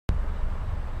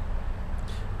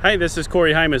Hi, this is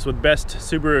Corey Hymas with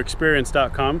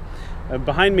BestSubaruExperience.com.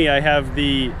 Behind me I have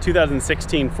the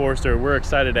 2016 Forester. We're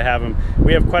excited to have them.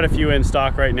 We have quite a few in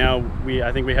stock right now.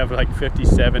 I think we have like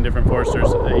 57 different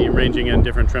Foresters ranging in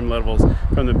different trim levels,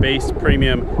 from the base,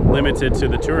 premium, limited to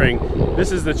the touring.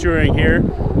 This is the touring here.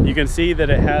 You can see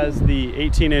that it has the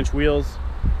 18-inch wheels.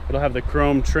 It'll have the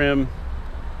chrome trim.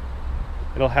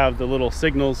 It'll have the little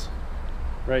signals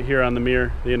right here on the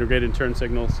mirror, the integrated turn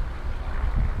signals.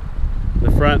 The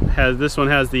front has, this one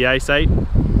has the Eyesight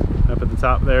up at the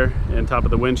top there and top of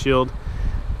the windshield.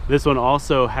 This one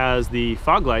also has the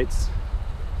fog lights.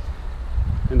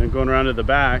 And then going around to the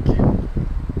back,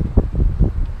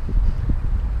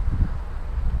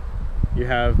 you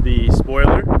have the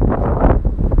spoiler.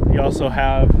 You also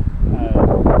have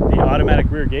the automatic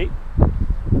rear gate,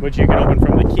 which you can open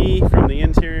from the key, from the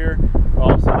interior.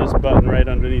 Also this button right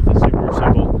underneath the Subaru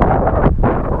symbol.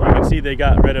 You can see they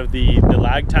got rid of the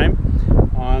lag time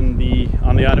on the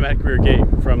automatic rear gate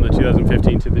from the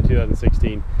 2015 to the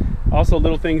 2016. Also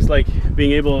little things like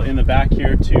being able in the back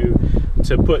here to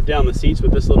put down the seats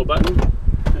with this little button,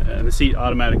 and the seat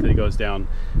automatically goes down.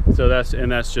 So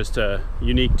that's just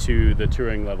unique to the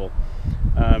touring level.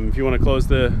 If you want to close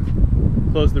the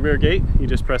rear gate, you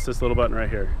just press this little button right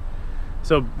here.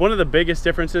 So one of the biggest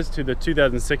differences to the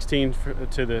 2016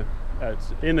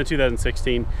 in the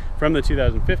 2016 from the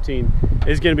 2015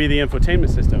 is going to be the infotainment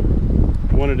system.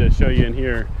 I wanted to show you in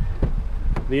here.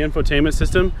 The infotainment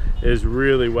system is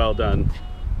really well done.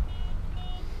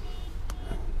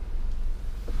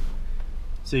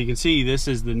 So you can see this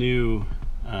is the new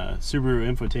Subaru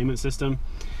infotainment system.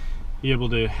 You're able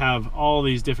to have all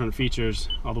these different features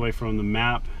all the way from the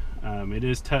map. It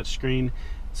is touchscreen,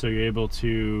 so you're able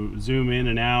to zoom in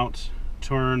and out,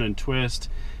 turn and twist,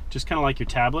 just kind of like your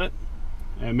tablet.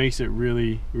 It makes it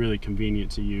really, really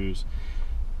convenient to use.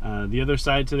 The other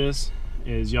side to this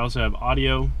is you also have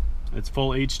audio. It's full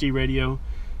HD radio.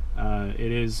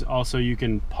 It is also, you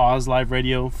can pause live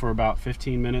radio for about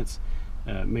 15 minutes.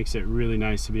 It makes it really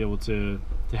nice to be able to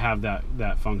have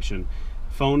that function.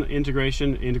 Phone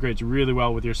integration integrates really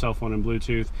well with your cell phone and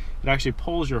Bluetooth. It actually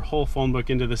pulls your whole phone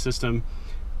book into the system,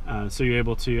 so you're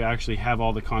able to actually have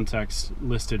all the contacts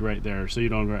listed right there, so you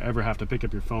don't ever have to pick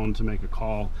up your phone to make a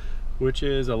call, which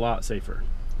is a lot safer.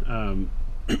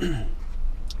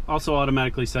 Also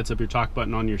automatically sets up your talk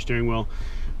button on your steering wheel.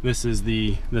 This is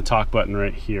the talk button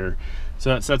right here. So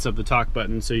that sets up the talk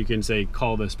button so you can say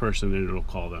call this person and it'll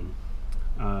call them.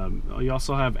 You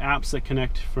also have apps that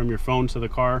connect from your phone to the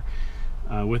car.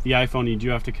 With the iPhone you do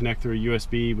have to connect through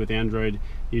USB. With Android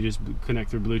you just connect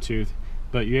through Bluetooth,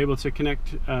 but you're able to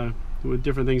connect with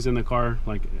different things in the car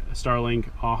like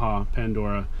Starlink, AHA,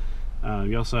 Pandora.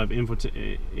 You also have a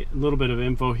little bit of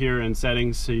info here and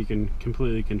settings, so you can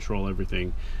completely control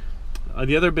everything.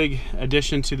 The other big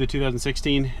addition to the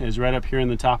 2016 is right up here in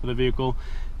the top of the vehicle.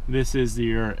 This is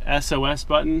your SOS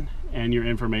button and your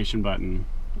information button.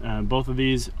 Both of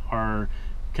these are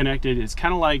connected. It's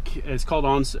kind of like, it's called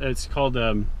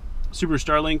Subaru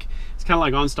Starlink. It's kind of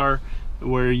like OnStar,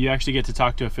 where you actually get to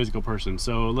talk to a physical person.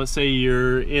 So let's say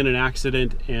you're in an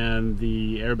accident and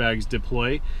the airbags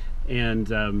deploy and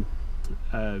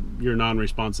you're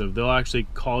non-responsive. They'll actually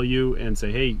call you and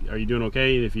say, hey, are you doing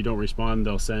okay? And if you don't respond,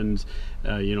 they'll send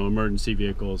emergency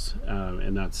vehicles,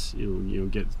 and that's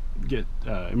get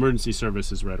emergency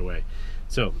services right away.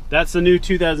 So that's the new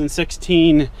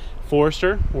 2016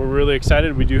 Forester. We're really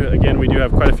excited. We do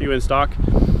have quite a few in stock.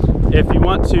 If you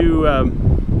want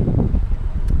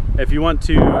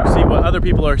to see what other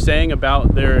people are saying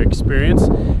about their experience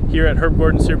here at Herb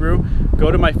Gordon Subaru,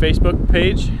 go to my Facebook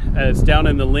page. It's down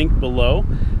in the link below.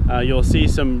 You'll see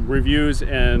some reviews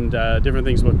and different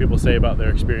things what people say about their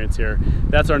experience here.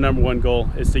 That's our #1 goal,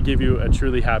 is to give you a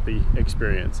truly happy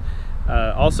experience.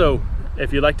 Also,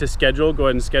 if you'd like to schedule, go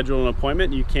ahead and schedule an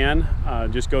appointment. You can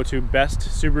just go to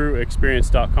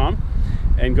BestSubaruExperience.com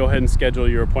and go ahead and schedule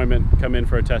your appointment. Come in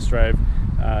for a test drive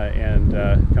and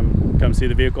come see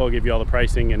the vehicle. I'll give you all the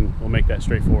pricing and we'll make that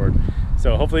straightforward.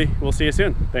 So hopefully we'll see you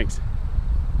soon. Thanks.